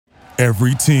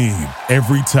Every team,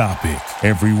 every topic,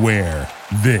 everywhere.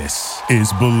 This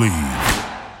is Believe.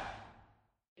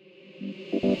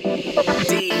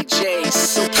 DJ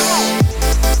Super.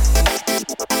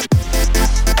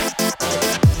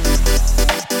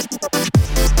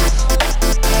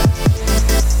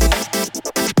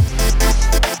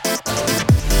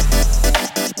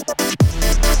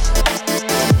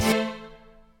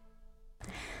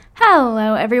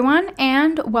 Hello, everyone,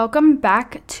 and welcome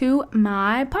back to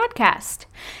my podcast.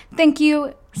 Thank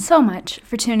you so much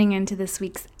for tuning into this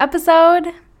week's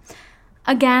episode.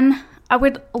 Again, I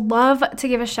would love to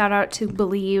give a shout out to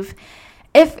Believe.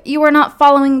 If you are not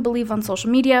following Believe on social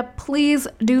media, please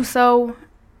do so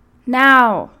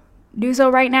now. Do so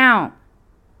right now.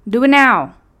 Do it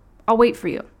now. I'll wait for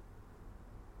you.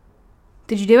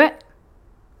 Did you do it?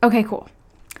 Okay, cool.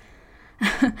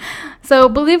 So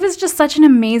Believe is just such an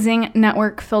amazing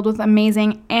network filled with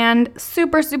amazing and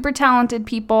super, super talented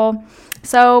people.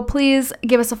 So please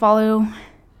give us a follow.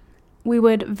 We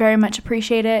would very much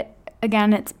appreciate it.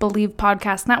 Again, it's Believe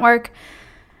Podcast Network.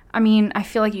 I mean, I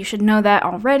feel like you should know that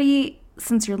already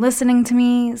since you're listening to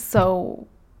me. So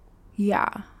yeah.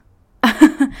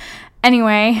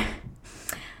 Anyway.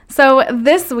 So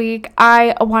this week,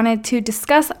 I wanted to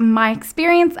discuss my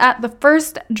experience at the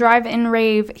first drive-in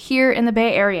rave here in the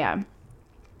Bay Area.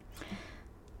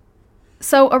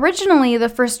 So originally, the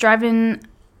first drive-in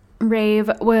rave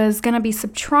was going to be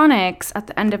Subtronics at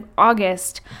the end of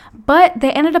August, but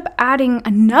they ended up adding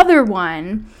another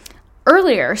one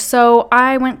earlier. So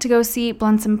I went to go see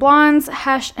Blunts and Blondes,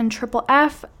 Hesh, and Triple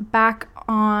F back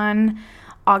on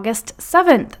August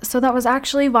 7th. So that was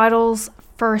actually Vital's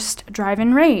first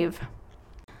drive-in rave.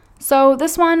 So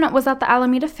this one was at the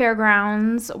Alameda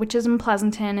Fairgrounds, which is in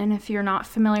Pleasanton, and if you're not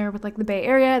familiar with like the Bay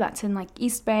Area, that's in like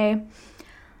East Bay.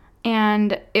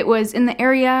 And it was in the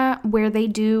area where they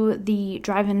do the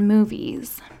drive-in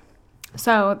movies.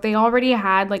 So they already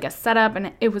had like a setup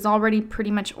and it was already pretty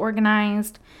much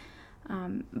organized.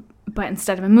 But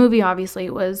instead of a movie, obviously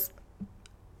it was,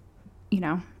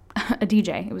 a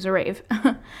DJ. It was a rave.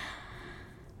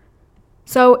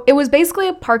 So it was basically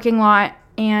a parking lot,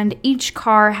 and each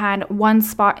car had one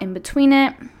spot in between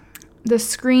it. The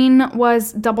screen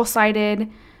was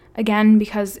double-sided, again,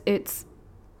 because it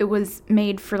was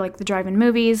made for like the drive-in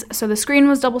movies. So the screen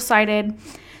was double-sided.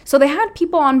 So they had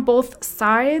people on both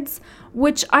sides,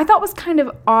 which I thought was kind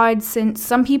of odd since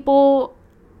some people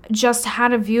just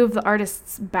had a view of the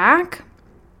artist's back.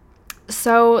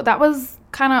 So that was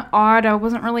kind of odd. I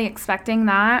wasn't really expecting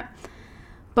that.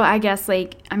 But I guess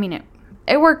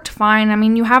it worked fine. I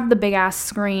mean, you have the big ass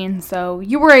screen, so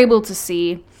you were able to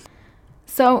see.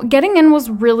 So getting in was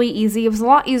really easy. It was a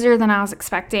lot easier than I was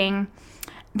expecting.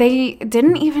 They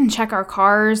didn't even check our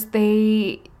cars.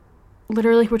 They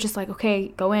literally were just like, okay,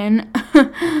 go in.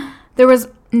 There was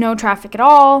no traffic at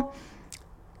all.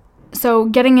 So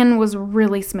getting in was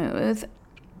really smooth.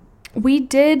 We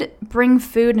did bring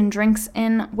food and drinks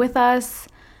in with us.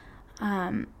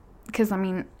 Because,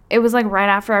 it was like right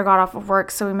after I got off of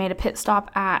work, so we made a pit stop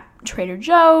at Trader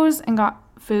Joe's and got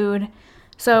food.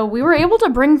 So we were able to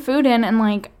bring food in,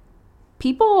 and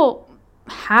people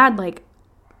had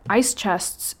ice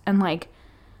chests, and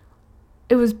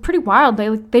it was pretty wild.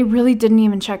 They really didn't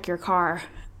even check your car.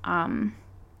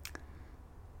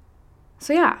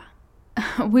 So yeah,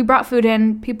 we brought food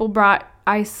in. People brought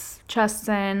ice chests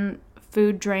in,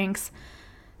 food, drinks.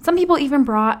 Some people even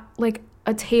brought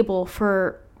a table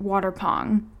for water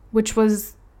pong, which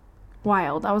was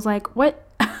wild. I was like, what?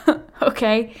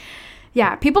 Okay.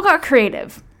 Yeah, people got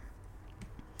creative.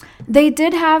 They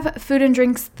did have food and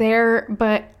drinks there,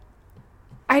 but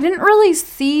I didn't really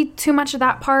see too much of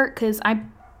that part because I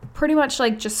pretty much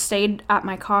just stayed at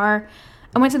my car.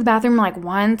 I went to the bathroom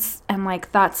once, and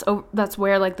that's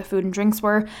where the food and drinks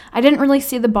were. I didn't really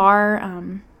see the bar.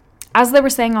 As they were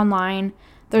saying online,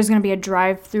 there's going to be a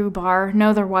drive-through bar.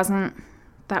 No, there wasn't.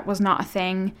 That was not a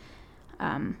thing.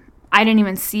 I didn't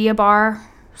even see a bar,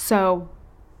 so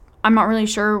I'm not really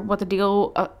sure what the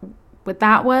deal with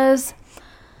that was.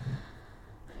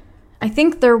 I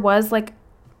think there was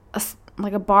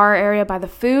a bar area by the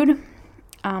food,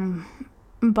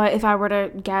 but if I were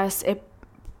to guess, it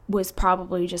was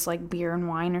probably just beer and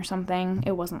wine or something.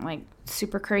 It wasn't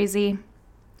super crazy.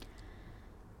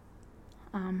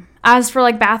 As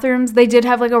for bathrooms, they did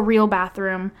have a real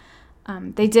bathroom.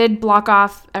 They did block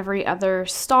off every other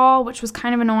stall, which was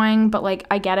kind of annoying, but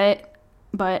I get it.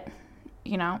 But,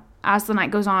 as the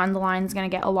night goes on, the line's going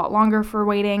to get a lot longer for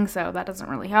waiting, so that doesn't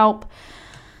really help.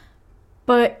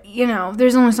 But,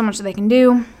 there's only so much that they can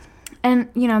do, and,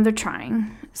 they're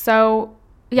trying. So,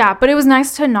 yeah, but it was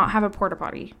nice to not have a porta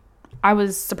potty. I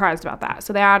was surprised about that.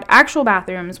 So they had actual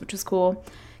bathrooms, which was cool.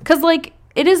 Because, like,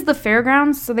 it is the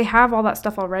fairgrounds, so they have all that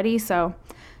stuff already. So,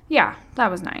 yeah,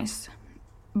 that was nice.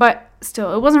 But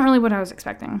still, it wasn't really what I was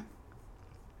expecting.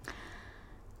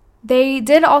 They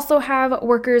did also have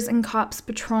workers and cops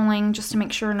patrolling just to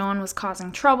make sure no one was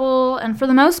causing trouble. And for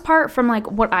the most part, from like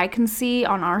what I can see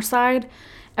on our side,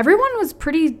 everyone was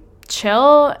pretty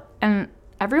chill and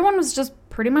everyone was just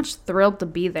pretty much thrilled to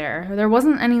be there. There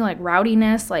wasn't any like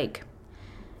rowdiness. Like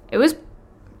it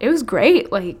was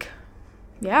great. Like,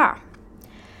 yeah.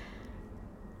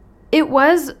 It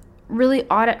was really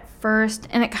odd at first,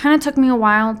 and it kind of took me a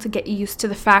while to get used to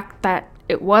the fact that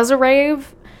it was a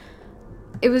rave.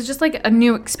 It was just like a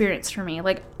new experience for me.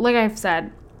 Like I've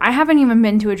said, I haven't even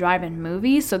been to a drive-in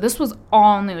movie, so this was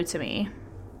all new to me.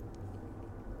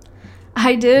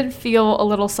 I did feel a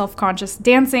little self-conscious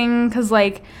dancing because,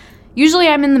 like, usually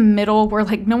I'm in the middle where,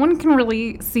 like, no one can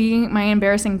really see my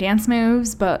embarrassing dance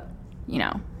moves, but, you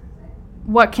know,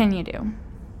 what can you do?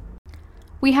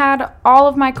 We had all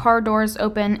of my car doors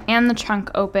open and the trunk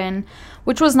open,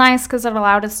 which was nice because it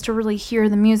allowed us to really hear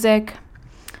the music.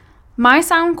 My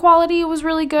sound quality was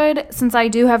really good since I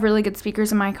do have really good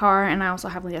speakers in my car, and I also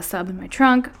have like a sub in my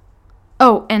trunk.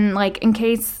 Oh, and like in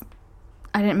case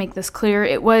I didn't make this clear,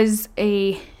 it was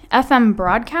a FM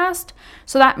broadcast,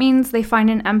 so that means they find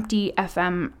an empty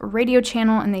FM radio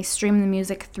channel and they stream the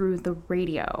music through the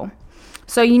radio.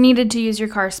 So you needed to use your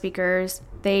car speakers.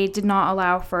 They did not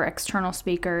allow for external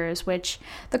speakers, which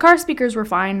the car speakers were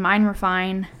fine, mine were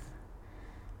fine.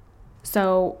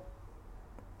 So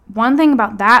one thing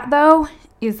about that, though,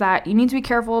 is that you need to be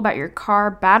careful about your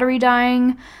car battery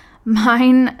dying.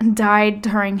 Mine died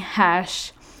during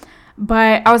Hesh,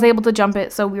 but I was able to jump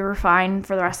it, so we were fine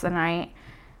for the rest of the night.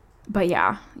 But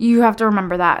yeah, you have to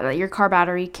remember that your car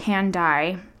battery can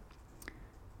die.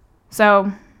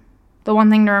 So the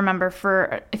one thing to remember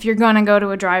for if you're going to go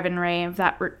to a drive-in rave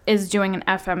that is doing an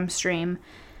FM stream,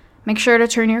 make sure to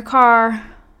turn your car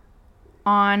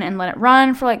on and let it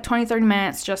run for like 20-30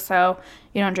 minutes just so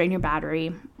you don't drain your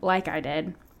battery like I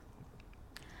did.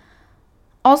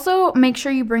 Also, make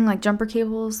sure you bring like jumper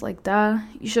cables, like duh.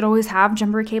 You should always have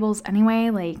jumper cables anyway,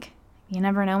 like you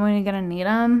never know when you're gonna need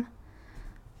them.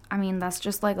 I mean, that's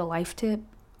just like a life tip,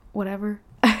 whatever.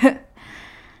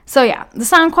 So yeah, the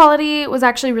sound quality was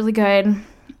actually really good.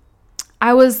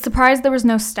 I was surprised there was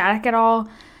no static at all.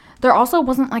 There also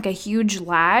wasn't like a huge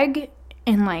lag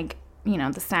in like, you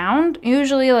know, the sound.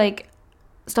 Usually like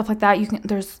stuff like that,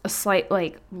 there's a slight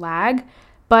like lag,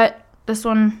 but this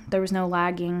one there was no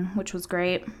lagging, which was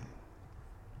great.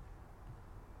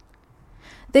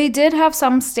 They did have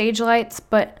some stage lights,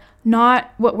 but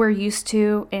not what we're used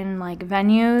to in like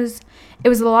venues. It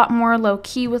was a lot more low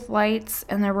key with lights,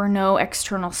 and there were no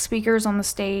external speakers on the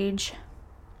stage.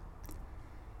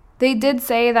 They did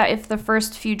say that if the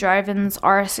first few drive-ins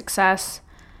are a success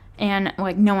and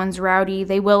like no one's rowdy,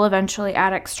 they will eventually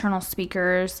add external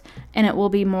speakers, and it will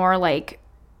be more like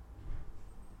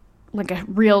a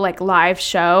real like live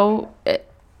show,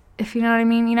 if you know what I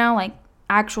mean, you know, like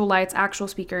actual lights, actual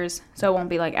speakers, so it won't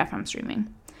be like FM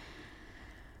streaming.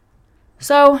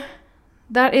 So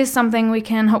that is something we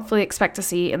can hopefully expect to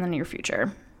see in the near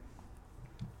future.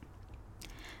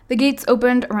 The gates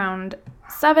opened around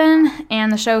 7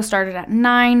 and the show started at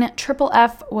 9. Triple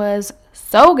F was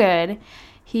so good.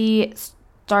 He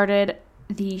started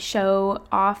the show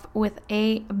off with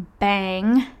a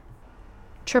bang.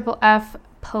 Triple F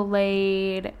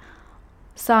played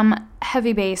some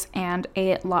heavy bass and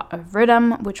a lot of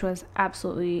rhythm, which was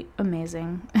absolutely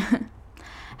amazing.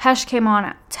 Hesh came on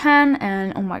at 10,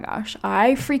 and oh my gosh,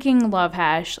 I freaking love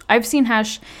Hesh. I've seen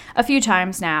Hesh a few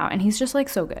times now, and he's just like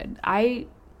so good.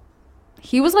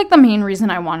 He was like the main reason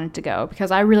I wanted to go,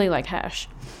 because I really like Hesh.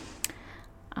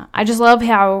 I just love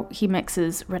how he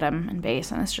mixes rhythm and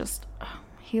bass, and it's just,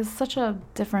 he has such a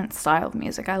different style of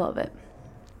music. I love it.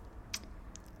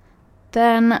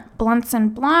 Then Blunts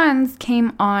and Blondes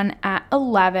came on at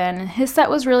 11. His set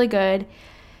was really good.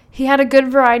 He had a good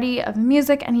variety of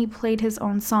music, and he played his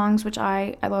own songs, which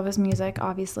I love his music,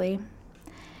 obviously.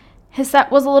 His set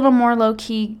was a little more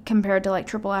low-key compared to like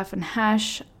Triple F and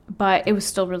Hesh, but it was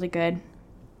still really good.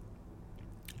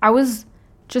 I was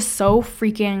just so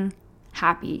freaking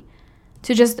happy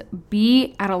to just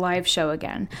be at a live show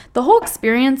again. The whole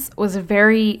experience was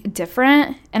very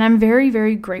different, and I'm very,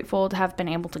 very grateful to have been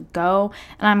able to go,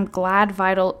 and I'm glad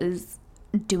Vital is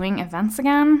doing events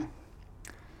again.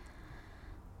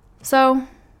 So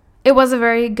it was a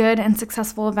very good and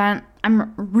successful event.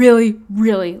 I'm really,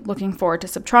 really looking forward to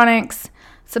Subtronics.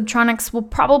 Subtronics will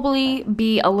probably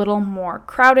be a little more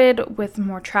crowded with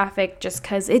more traffic just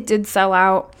because it did sell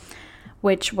out.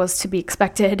 which was to be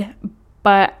expected,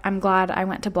 but I'm glad I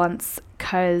went to Blunt's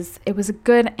because it was a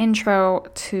good intro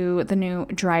to the new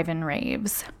drive-in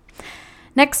raves.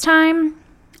 Next time,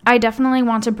 I definitely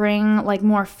want to bring like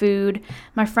more food.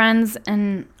 My friends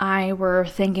and I were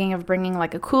thinking of bringing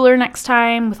like a cooler next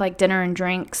time with like dinner and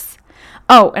drinks.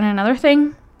 Oh, and another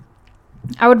thing,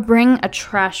 I would bring a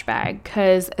trash bag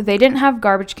because they didn't have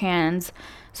garbage cans.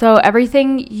 So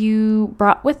everything you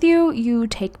brought with you, you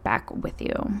take back with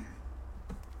you.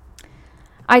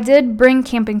 I did bring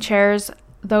camping chairs.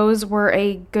 Those were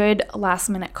a good last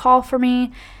minute call for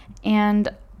me. And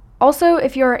also,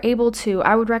 if you're able to,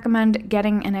 I would recommend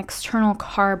getting an external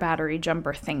car battery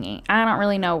jumper thingy. I don't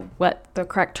really know what the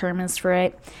correct term is for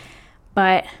it,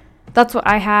 but that's what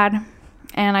I had.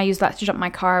 And I used that to jump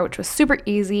my car, which was super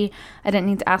easy. I didn't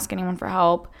need to ask anyone for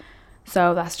help.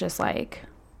 So that's just like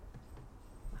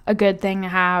a good thing to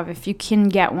have if you can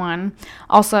get one.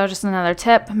 Also, just another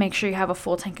tip, make sure you have a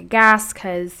full tank of gas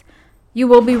because you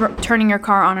will be turning your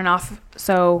car on and off.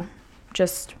 So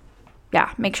just,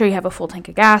 make sure you have a full tank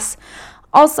of gas.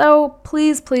 Also,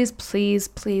 please, please, please,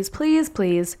 please, please,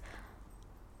 please,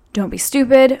 don't be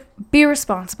stupid. Be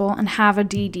responsible and have a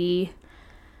DD.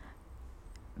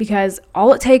 Because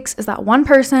all it takes is that one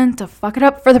person to fuck it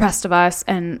up for the rest of us,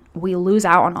 and we lose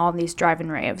out on all of these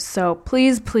drive-in raves. So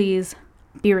please, please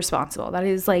be responsible. That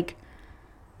is like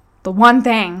the one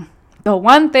thing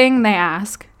they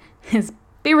ask is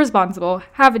be responsible,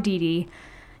 have a DD.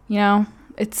 You know,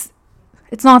 it's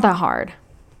not that hard.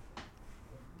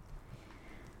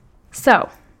 So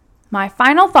my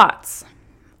final thoughts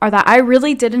are that I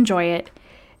really did enjoy it.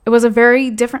 It was a very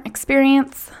different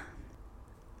experience.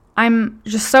 I'm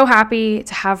just so happy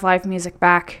to have live music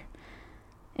back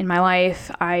in my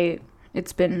life.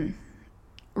 It's been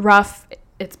rough.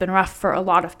 It's been rough for a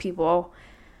lot of people.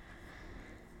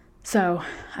 So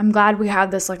I'm glad we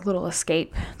had this like little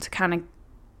escape to kind of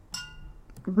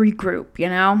regroup, you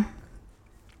know?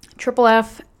 Triple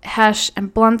F, Hesh,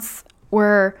 and Blunt's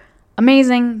were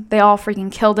amazing. They all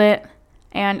freaking killed it.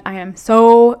 And I am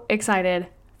so excited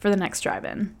for the next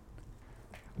drive-in.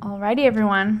 Alrighty,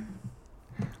 everyone.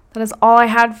 That is all I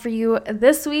had for you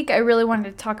this week. I really wanted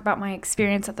to talk about my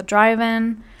experience at the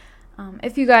drive-in.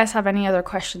 If you guys have any other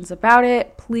questions about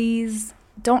it, please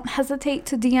don't hesitate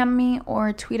to DM me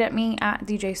or tweet at me at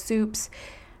DJ Soups.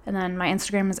 And then my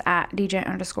Instagram is at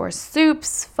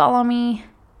DJ_Soups. Follow me.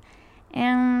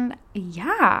 And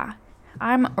yeah,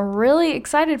 I'm really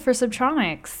excited for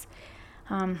Subtronics.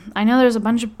 I know there's a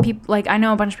bunch of people, I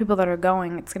know a bunch of people that are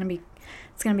going. It's going to be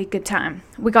a good time.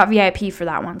 We got VIP for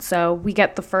that one, so we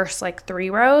get the first 3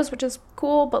 rows, which is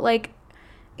cool. But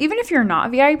even if you're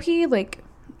not VIP,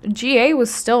 GA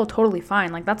was still totally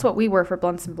fine. That's what we were for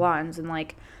Blunts and Blondes, and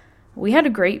we had a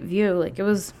great view. It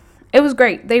was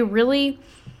great. They really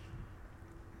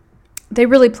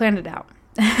planned it out.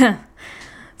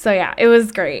 So yeah, it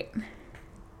was great.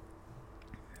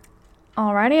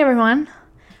 Alrighty, everyone.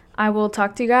 I will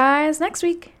talk to you guys next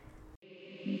week.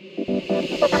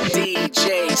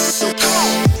 DJ Soups.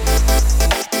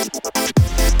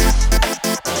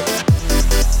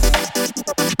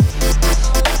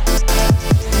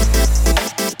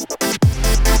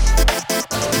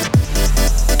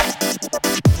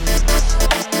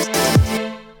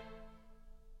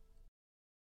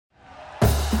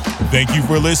 Thank you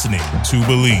for listening to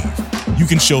Believe. You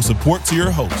can show support to your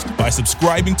host by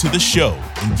subscribing to the show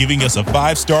and giving us a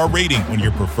 5-star rating on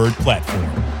your preferred platform.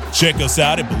 Check us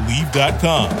out at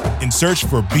Believe.com and search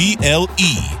for BLEAV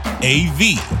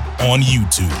on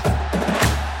YouTube.